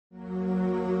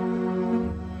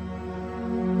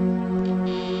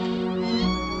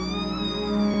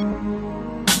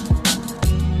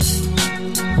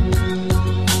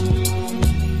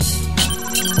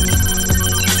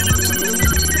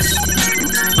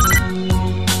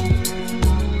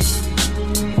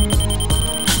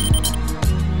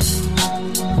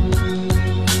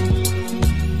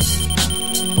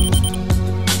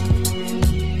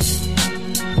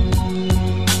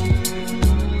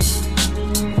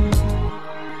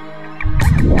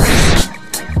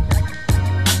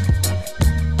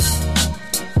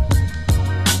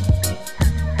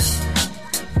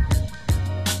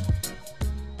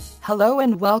Hello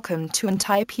and welcome to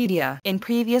Intypedia. In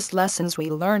previous lessons we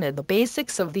learned the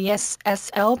basics of the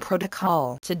SSL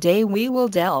protocol. Today we will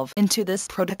delve into this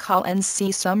protocol and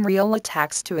see some real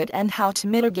attacks to it and how to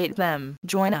mitigate them.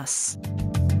 Join us.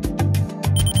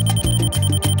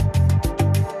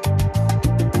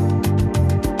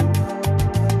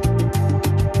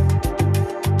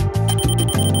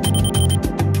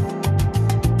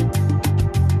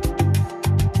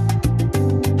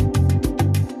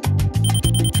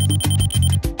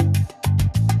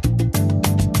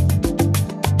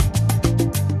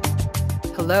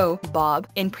 Hello, Bob.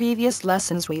 In previous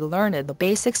lessons we learned the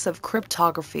basics of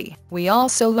cryptography. We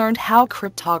also learned how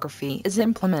cryptography is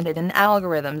implemented in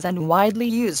algorithms and widely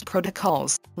used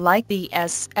protocols, like the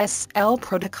SSL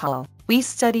protocol. We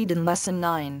studied in Lesson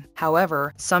 9.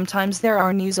 However, sometimes there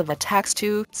are news of attacks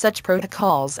to such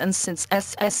protocols, and since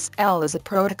SSL is a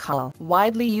protocol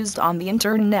widely used on the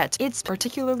internet, it's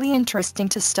particularly interesting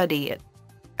to study it.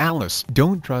 Alice,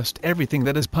 don't trust everything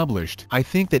that is published. I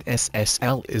think that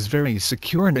SSL is very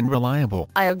secure and reliable.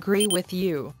 I agree with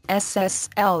you.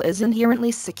 SSL is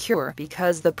inherently secure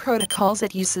because the protocols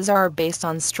it uses are based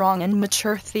on strong and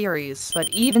mature theories. But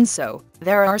even so,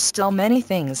 there are still many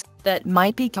things that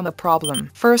might become a problem.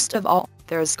 First of all,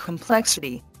 there's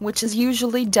complexity, which is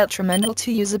usually detrimental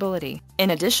to usability.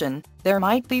 In addition, there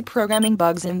might be programming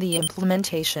bugs in the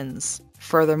implementations.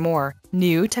 Furthermore,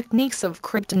 new techniques of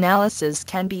cryptanalysis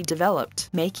can be developed,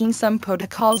 making some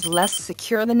protocols less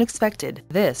secure than expected.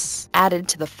 This, added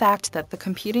to the fact that the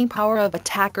computing power of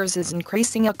attackers is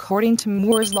increasing according to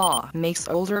Moore's law, makes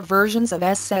older versions of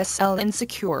SSL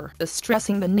insecure,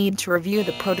 stressing the need to review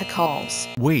the protocols.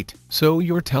 Wait, so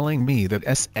you're telling me that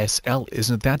SSL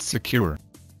isn't that secure?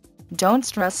 Don't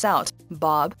stress out,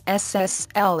 Bob.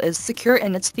 SSL is secure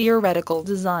in its theoretical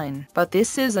design, but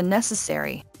this is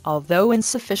unnecessary, although in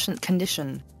sufficient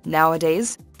condition.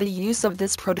 Nowadays, the use of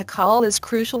this protocol is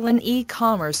crucial in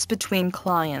e-commerce between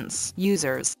clients,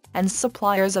 users, and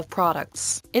suppliers of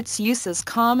products. Its use is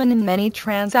common in many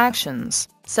transactions,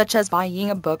 such as buying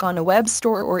a book on a web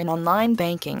store or in online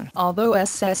banking. Although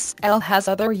SSL has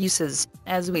other uses,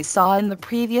 as we saw in the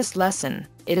previous lesson,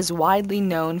 it is widely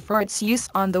known for its use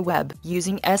on the web.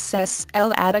 Using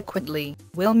SSL adequately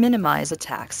will minimize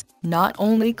attacks, not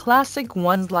only classic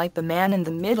ones like the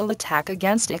man-in-the-middle attack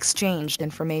against exchanged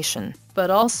information,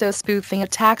 but also spoofing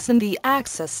attacks and the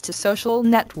access to social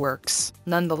networks.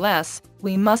 Nonetheless,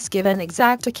 we must give an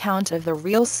exact account of the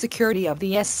real security of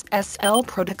the SSL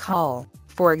protocol.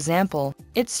 For example,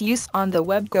 its use on the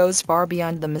web goes far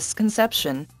beyond the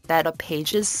misconception that a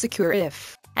page is secure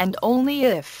if, and only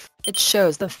if, it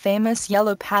shows the famous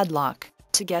yellow padlock.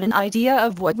 To get an idea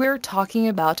of what we're talking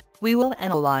about, we will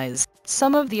analyze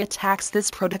some of the attacks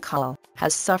this protocol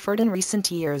has suffered in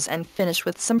recent years and finish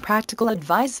with some practical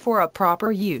advice for a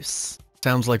proper use.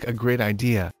 Sounds like a great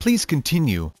idea. Please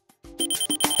continue.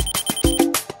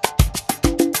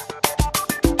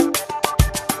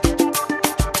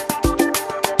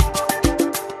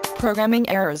 Programming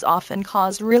errors often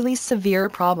cause really severe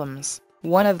problems.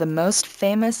 One of the most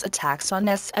famous attacks on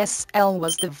SSL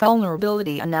was the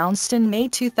vulnerability announced in May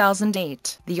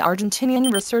 2008. The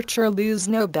Argentinian researcher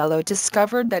Luciano Bello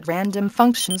discovered that random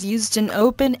functions used in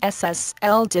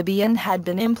OpenSSL Debian had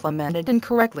been implemented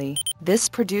incorrectly. This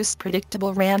produced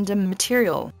predictable random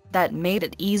material that made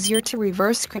it easier to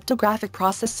reverse cryptographic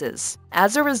processes.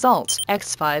 As a result,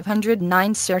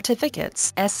 X509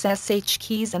 certificates, SSH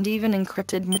keys, and even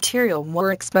encrypted material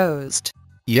were exposed.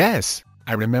 Yes,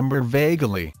 I remember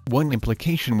vaguely. One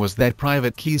implication was that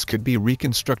private keys could be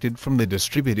reconstructed from the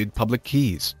distributed public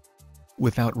keys.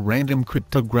 Without random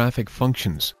cryptographic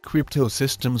functions, crypto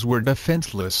systems were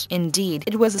defenseless. Indeed,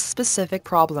 it was a specific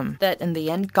problem that in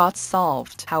the end got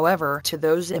solved. However, to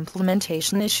those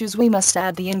implementation issues we must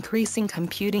add the increasing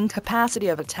computing capacity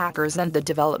of attackers and the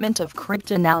development of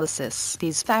cryptanalysis.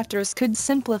 These factors could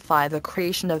simplify the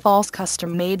creation of false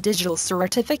custom-made digital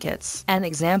certificates. An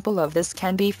example of this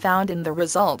can be found in the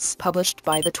results published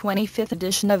by the 25th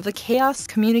edition of the Chaos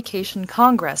Communication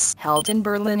Congress held in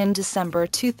Berlin in December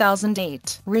 2008.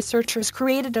 Researchers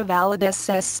created a valid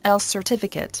SSL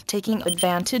certificate, taking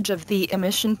advantage of the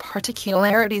emission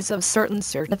particularities of certain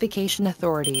certification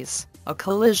authorities, a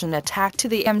collision attack to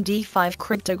the MD5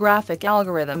 cryptographic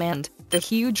algorithm, and the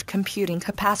huge computing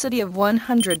capacity of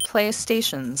 100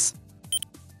 PlayStations.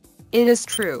 It is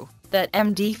true, that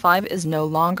MD5 is no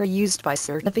longer used by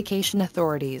certification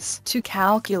authorities to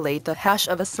calculate the hash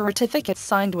of a certificate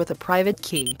signed with a private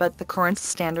key. But the current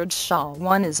standard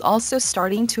SHA-1 is also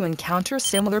starting to encounter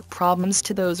similar problems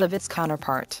to those of its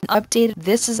counterpart. Updated.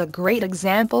 This is a great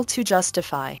example to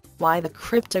justify why the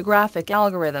cryptographic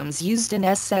algorithms used in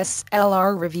SSL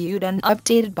are reviewed and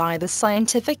updated by the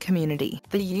scientific community.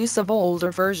 The use of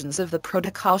older versions of the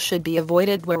protocol should be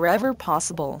avoided wherever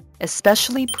possible,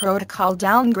 especially protocol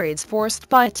downgrades forced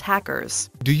by attackers.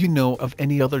 Do you know of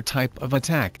any other type of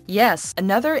attack? Yes,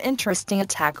 another interesting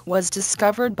attack was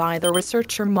discovered by the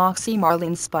researcher Moxie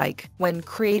Marlene Spike when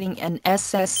creating an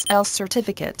SSL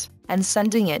certificate and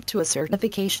sending it to a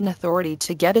certification authority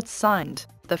to get it signed.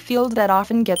 The field that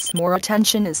often gets more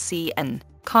attention is CN,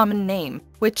 common name,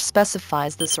 which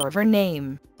specifies the server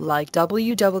name, like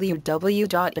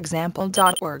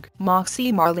www.example.org.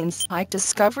 Moxie Marlene Spike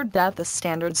discovered that the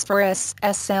standards for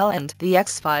SSL and the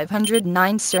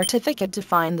X509 certificate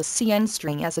define the CN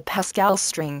string as a Pascal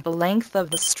string. The length of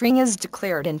the string is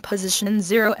declared in position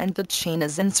 0 and the chain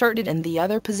is inserted in the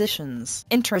other positions.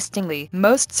 Interestingly,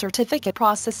 most certificate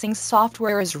processing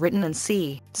software is written in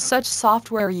C. Such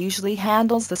software usually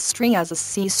handles the string as a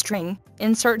C string,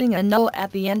 inserting a null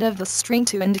at the end of the string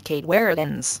to indicate where it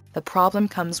ends. The problem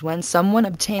comes when someone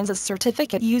obtains a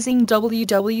certificate using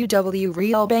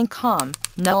www.realbank.com,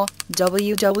 null,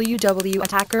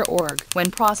 www.attacker.org.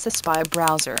 When processed by a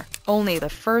browser, only the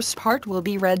first part will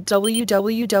be read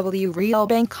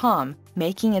www.realbank.com,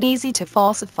 making it easy to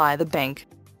falsify the bank.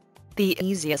 The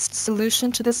easiest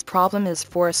solution to this problem is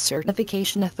for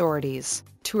certification authorities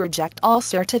to reject all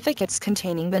certificates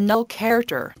containing the null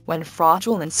character. When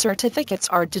fraudulent certificates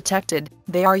are detected,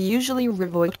 they are usually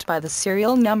revoked by the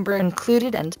serial number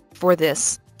included, and, for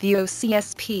this, the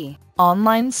OCSP,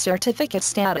 Online Certificate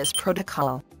Status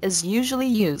Protocol, is usually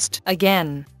used.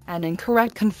 Again, an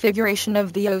incorrect configuration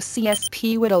of the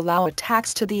OCSP would allow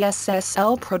attacks to the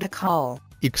SSL protocol.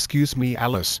 Excuse me,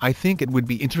 Alice. I think it would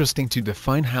be interesting to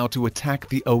define how to attack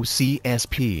the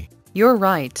OCSP. You're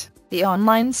right. The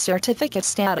Online Certificate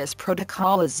Status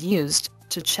Protocol is used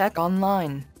to check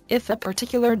online if a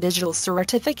particular digital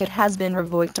certificate has been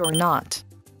revoked or not.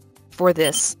 For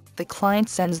this, the client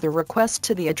sends the request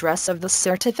to the address of the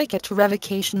Certificate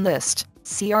Revocation List,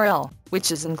 CRL, which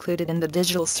is included in the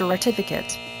digital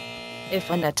certificate. If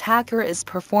an attacker is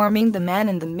performing the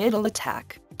man-in-the-middle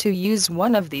attack to use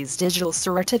one of these digital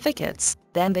certificates,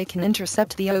 then they can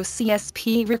intercept the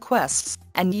OCSP requests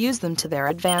and use them to their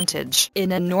advantage.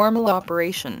 In a normal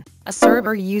operation, a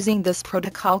server using this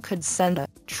protocol could send a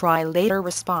try later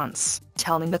response,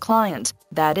 telling the client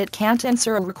that it can't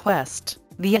answer a request.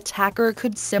 The attacker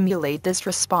could simulate this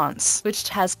response, which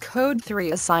has code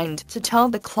 3 assigned to tell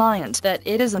the client that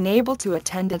it is unable to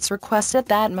attend its request at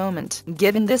that moment.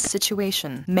 Given this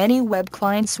situation, many web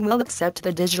clients will accept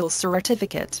the digital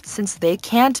certificate since they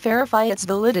can't verify its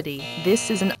validity.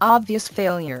 This is an obvious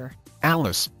failure.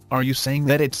 Alice, are you saying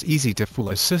that it's easy to fool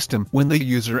a system when the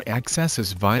user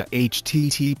accesses via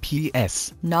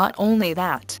HTTPS? Not only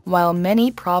that, while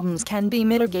many problems can be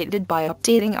mitigated by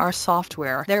updating our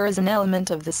software, there is an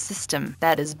element of the system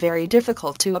that is very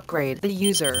difficult to upgrade the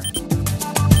user.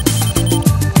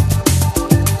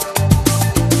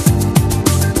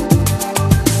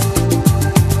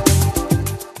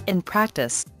 In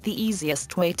practice, the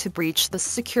easiest way to breach the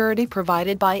security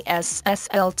provided by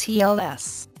SSL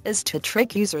is to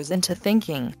trick users into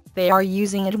thinking they are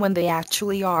using it when they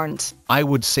actually aren't. I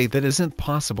would say that isn't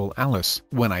possible, Alice.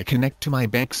 When I connect to my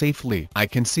bank safely, I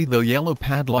can see the yellow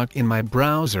padlock in my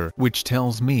browser, which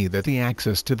tells me that the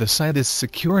access to the site is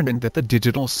secure and that the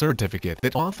digital certificate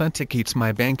that authenticates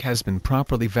my bank has been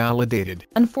properly validated.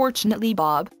 Unfortunately,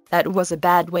 Bob, that was a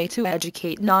bad way to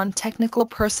educate non-technical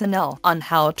personnel on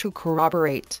how to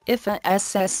corroborate if a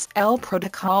SSL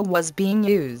protocol was being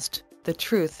used. The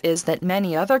truth is that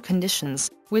many other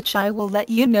conditions, which I will let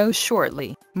you know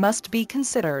shortly, must be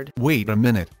considered. Wait a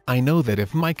minute. I know that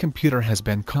if my computer has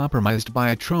been compromised by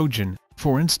a Trojan,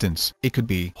 for instance, it could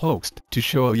be hoaxed to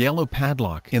show a yellow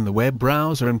padlock in the web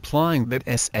browser implying that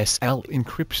SSL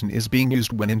encryption is being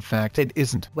used when in fact it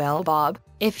isn't. Well, Bob,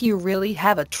 if you really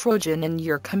have a Trojan in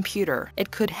your computer, it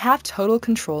could have total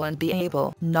control and be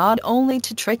able not only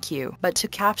to trick you, but to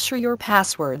capture your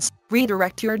passwords,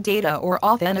 redirect your data or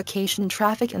authentication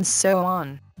traffic and so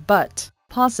on. But,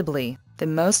 possibly, The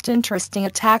most interesting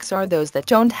attacks are those that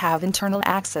don't have internal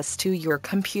access to your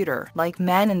computer, like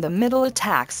man-in-the-middle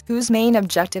attacks, whose main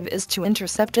objective is to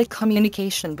intercept a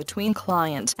communication between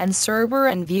client and server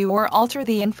and view or alter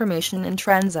the information in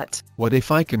transit. What if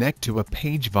I connect to a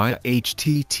page via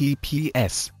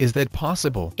HTTPS? Is that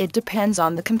possible? It depends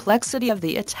on the complexity of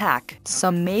the attack.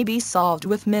 Some may be solved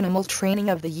with minimal training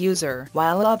of the user,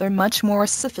 while other much more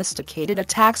sophisticated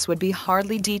attacks would be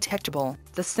hardly detectable.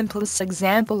 The simplest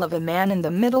example of a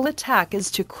man-in-the-middle attack is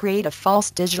to create a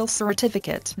false digital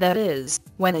certificate. That is,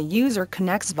 when a user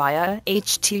connects via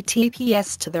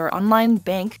HTTPS to their online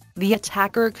bank, the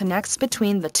attacker connects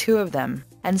between the two of them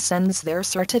and sends their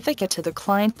certificate to the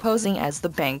client posing as the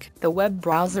bank. The web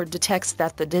browser detects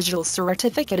that the digital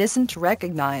certificate isn't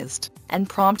recognized and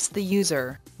prompts the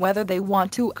user whether they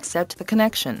want to accept the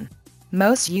connection.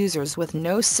 Most users with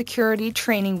no security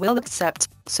training will accept,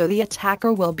 so the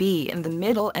attacker will be in the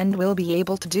middle and will be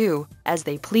able to do as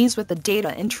they please with the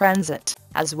data in transit,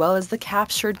 as well as the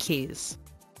captured keys.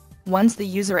 Once the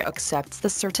user accepts the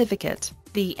certificate,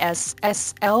 the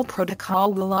SSL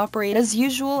protocol will operate as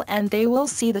usual and they will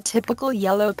see the typical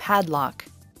yellow padlock.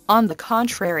 On the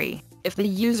contrary, if the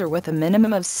user with a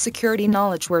minimum of security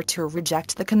knowledge were to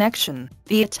reject the connection,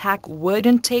 the attack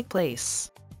wouldn't take place.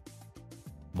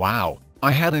 Wow,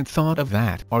 I hadn't thought of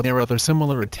that. Are there other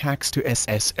similar attacks to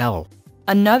SSL?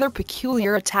 Another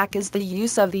peculiar attack is the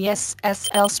use of the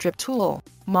SSLSTRIP tool.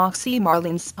 Moxie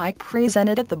Marlene Spike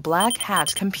presented at the Black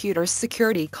Hat Computer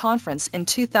Security Conference in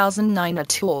 2009 a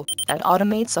tool that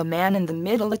automates a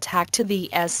man-in-the-middle attack to the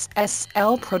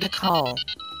SSL protocol.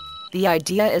 The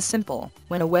idea is simple.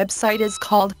 When a website is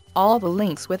called, all the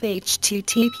links with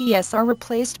HTTPS are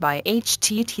replaced by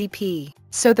HTTP.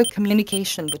 So the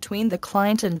communication between the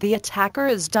client and the attacker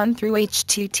is done through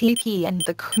HTTP and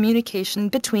the communication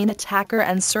between attacker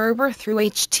and server through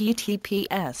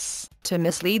HTTPS. To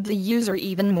mislead the user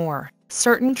even more,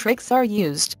 certain tricks are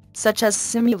used, such as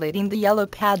simulating the yellow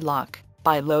padlock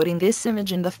by loading this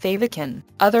image in the favicon.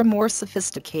 Other more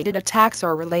sophisticated attacks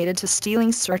are related to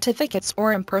stealing certificates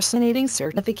or impersonating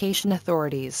certification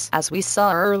authorities. As we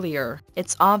saw earlier,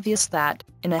 it's obvious that,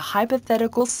 in a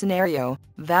hypothetical scenario,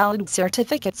 valid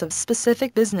certificates of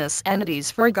specific business entities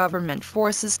for government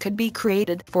forces could be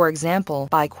created, for example,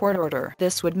 by court order.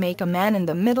 This would make a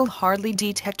man-in-the-middle hardly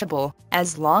detectable,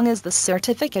 as long as the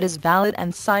certificate is valid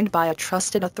and signed by a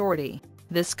trusted authority.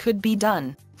 This could be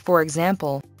done, for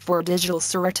example, for a digital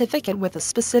certificate with a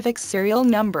specific serial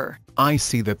number. I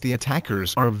see that the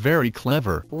attackers are very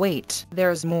clever. Wait,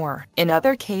 there's more. In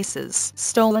other cases,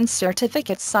 stolen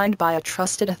certificates signed by a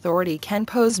trusted authority can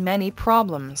pose many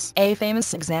problems. A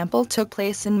famous example took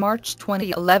place in March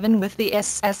 2011 with the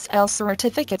SSL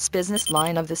certificates business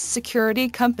line of the security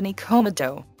company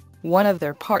Comodo. One of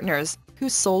their partners, who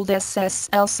sold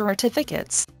SSL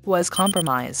certificates, was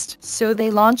compromised. So they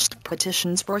launched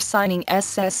petitions for signing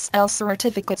SSL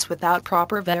certificates without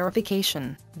proper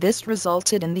verification. This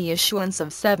resulted in the issuance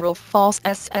of several false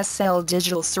SSL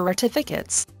digital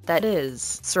certificates, that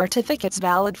is, certificates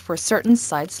valid for certain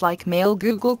sites like Mail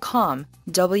Google.com,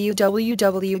 www.google.com,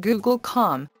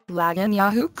 Login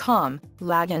Yahoo.com,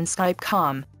 Login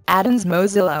Skype.com, Addons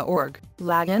Mozilla.org,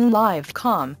 Login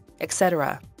Live.com,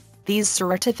 etc. These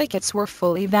certificates were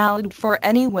fully valid for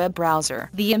any web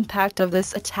browser. The impact of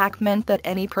this attack meant that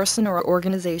any person or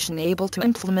organization able to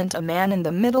implement a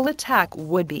man-in-the-middle attack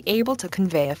would be able to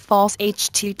convey a false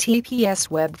HTTPS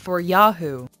web for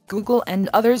Yahoo, Google and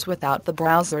others without the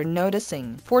browser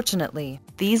noticing. Fortunately,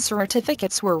 these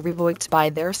certificates were revoked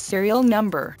by their serial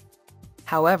number.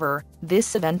 However,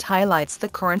 this event highlights the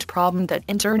current problem that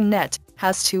Internet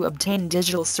has to obtain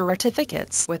digital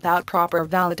certificates without proper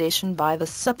validation by the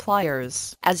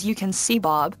suppliers. As you can see,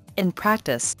 Bob, in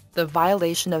practice, the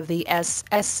violation of the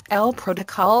SSL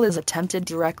protocol is attempted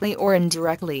directly or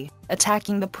indirectly,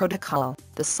 attacking the protocol,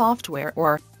 the software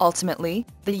or, ultimately,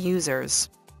 the users.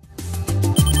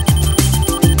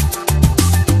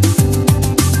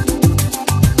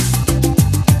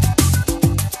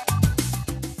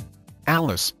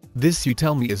 Alice, this you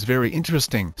tell me is very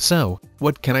interesting. So,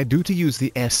 what can I do to use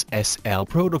the SSL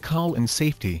protocol in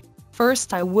safety?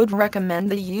 First, I would recommend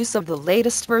the use of the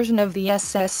latest version of the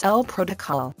SSL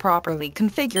protocol, properly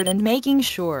configured and making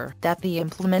sure that the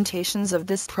implementations of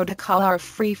this protocol are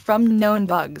free from known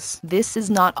bugs. This is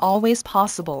not always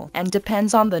possible and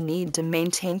depends on the need to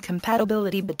maintain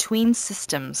compatibility between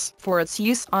systems. For its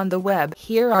use on the web,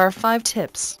 here are 5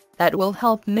 tips that will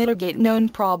help mitigate known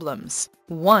problems.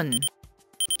 1.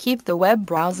 Keep the web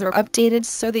browser updated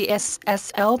so the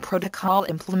SSL protocol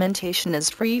implementation is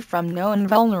free from known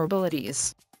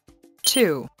vulnerabilities.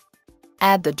 2.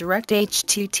 Add the direct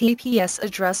HTTPS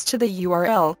address to the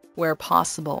URL, where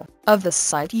possible, of the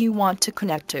site you want to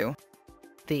connect to.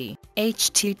 The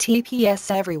HTTPS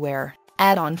Everywhere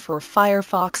add-on for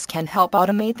Firefox can help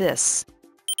automate this.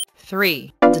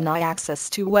 3. Deny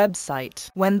access to website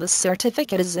when the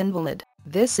certificate is invalid.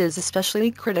 This is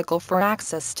especially critical for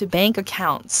access to bank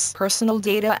accounts, personal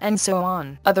data and so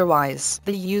on. Otherwise,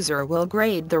 the user will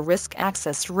grade the risk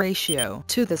access ratio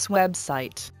to this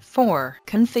website. 4.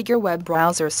 Configure web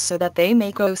browsers so that they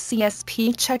make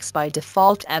OCSP checks by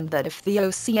default and that if the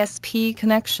OCSP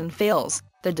connection fails,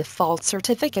 the default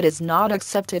certificate is not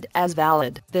accepted as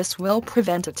valid. This will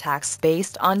prevent attacks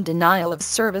based on denial of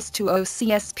service to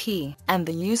OCSP and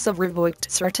the use of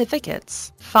revoked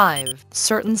certificates. 5.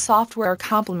 Certain software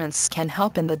complements can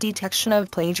help in the detection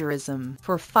of plagiarism.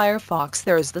 For Firefox,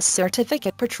 there's the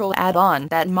Certificate Patrol add-on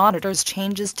that monitors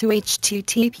changes to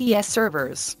HTTPS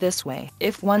servers. This way,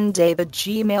 if one day the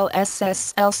Gmail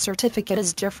SSL certificate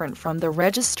is different from the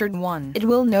registered one, it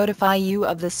will notify you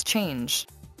of this change.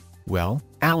 Well,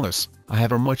 Alice, I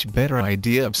have a much better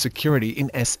idea of security in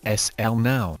SSL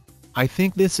now. I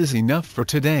think this is enough for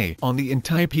today. On the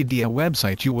Intypedia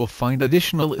website you will find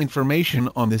additional information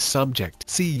on this subject.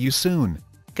 See you soon.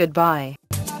 Goodbye.